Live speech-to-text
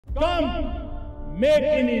Come make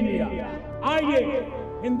in India. आइए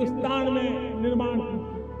हिंदुस्तान में निर्माण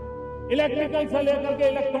कीजिए। इलेक्ट्रिकल से लेकर के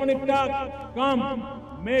इलेक्ट्रॉनिक तक कम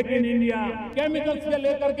मेक इन इंडिया। केमिकल्स से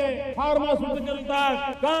लेकर के फार्मास्यूटिकल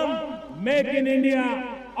तक कम मेक इन इंडिया।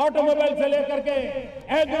 ऑटोमोबाइल से लेकर के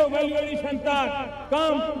एग्रो वैल्यू एडिशन तक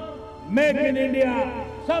कम make in India.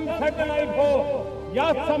 Some satellite हो या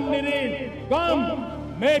submarine, come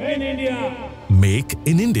make in India. Make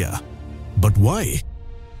in India. But why?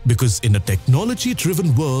 Because in a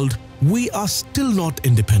technology-driven world, we are still not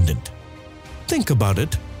independent. Think about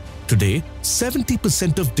it. Today,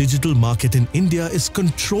 70% of digital market in India is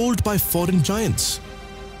controlled by foreign giants.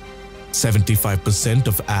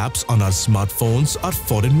 75% of apps on our smartphones are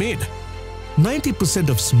foreign made. 90%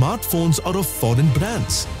 of smartphones are of foreign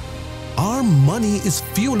brands. Our money is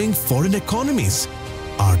fueling foreign economies.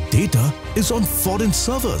 Our data is on foreign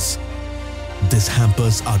servers. This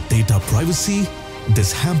hampers our data privacy.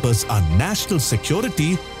 This hampers our national security.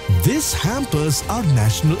 This hampers our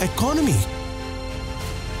national economy.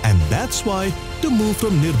 And that's why, to move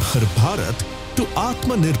from Nirbhar Bharat to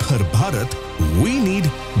Atmanirbhar Bharat, we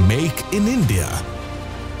need Make in India.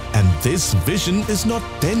 And this vision is not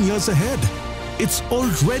 10 years ahead. It's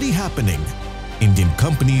already happening. Indian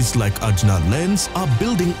companies like AjnaLens are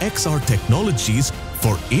building XR technologies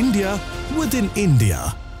for India within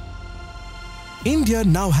India. India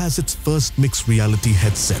now has its first mixed reality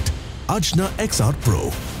headset, Ajna XR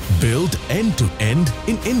Pro, built end-to-end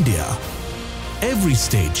in India. Every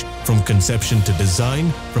stage, from conception to design,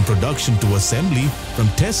 from production to assembly, from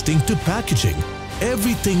testing to packaging,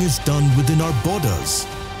 everything is done within our borders.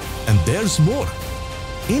 And there's more.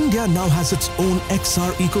 India now has its own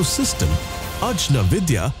XR ecosystem, Ajna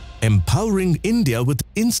Vidya, empowering India with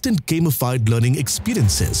instant gamified learning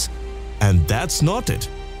experiences. And that's not it.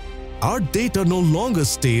 Our data no longer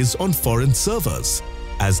stays on foreign servers,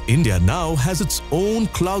 as India now has its own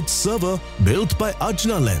cloud server built by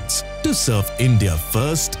AjnaLens to serve India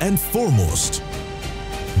first and foremost.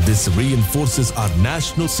 This reinforces our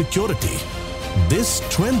national security. This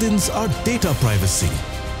strengthens our data privacy.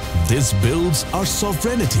 This builds our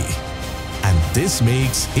sovereignty. And this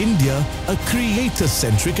makes India a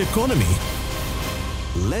creator-centric economy.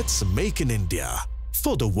 Let's make in India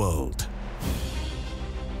for the world.